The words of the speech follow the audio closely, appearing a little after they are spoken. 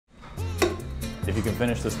If you can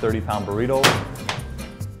finish this 30-pound burrito,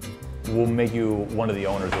 we'll make you one of the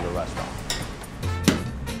owners of the restaurant.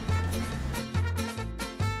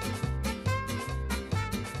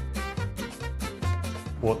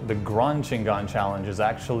 Well, the Gran Chingon challenge is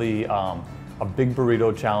actually a big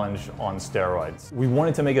burrito challenge on steroids. We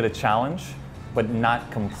wanted to make it a challenge, but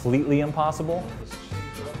not completely impossible.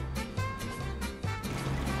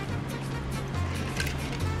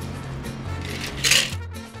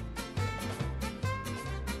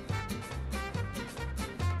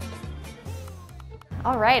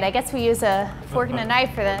 All right, I guess we use a fork and a knife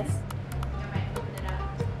for this.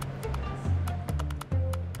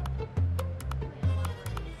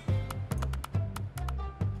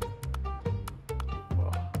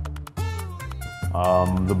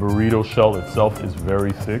 The burrito shell itself is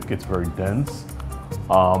very thick, it's very dense.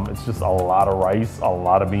 It's just a lot of rice, a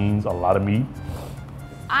lot of beans, a lot of meat.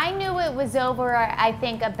 I knew it was over, I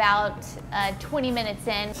think, about 20 minutes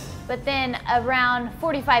in, but then around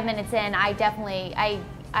 45 minutes in,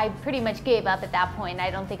 I pretty much gave up at that point. I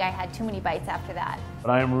don't think I had too many bites after that.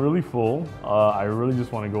 But I am really full. I really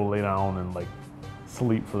just want to go lay down and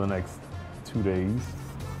sleep for the next 2 days.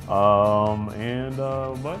 But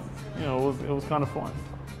you know, it was kind of fun.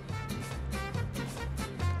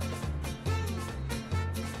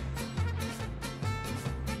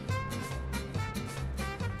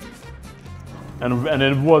 And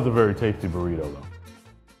it was a very tasty burrito, though.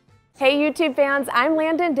 Hey YouTube fans, I'm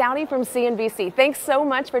Landon Dowdy from CNBC. Thanks so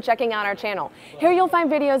much for checking out our channel. Here you'll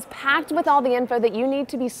find videos packed with all the info that you need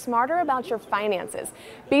to be smarter about your finances.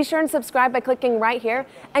 Be sure and subscribe by clicking right here,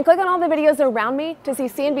 and click on all the videos around me to see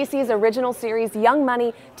CNBC's original series Young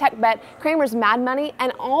Money, Tech Bet, Kramer's Mad Money,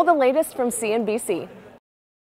 and all the latest from CNBC.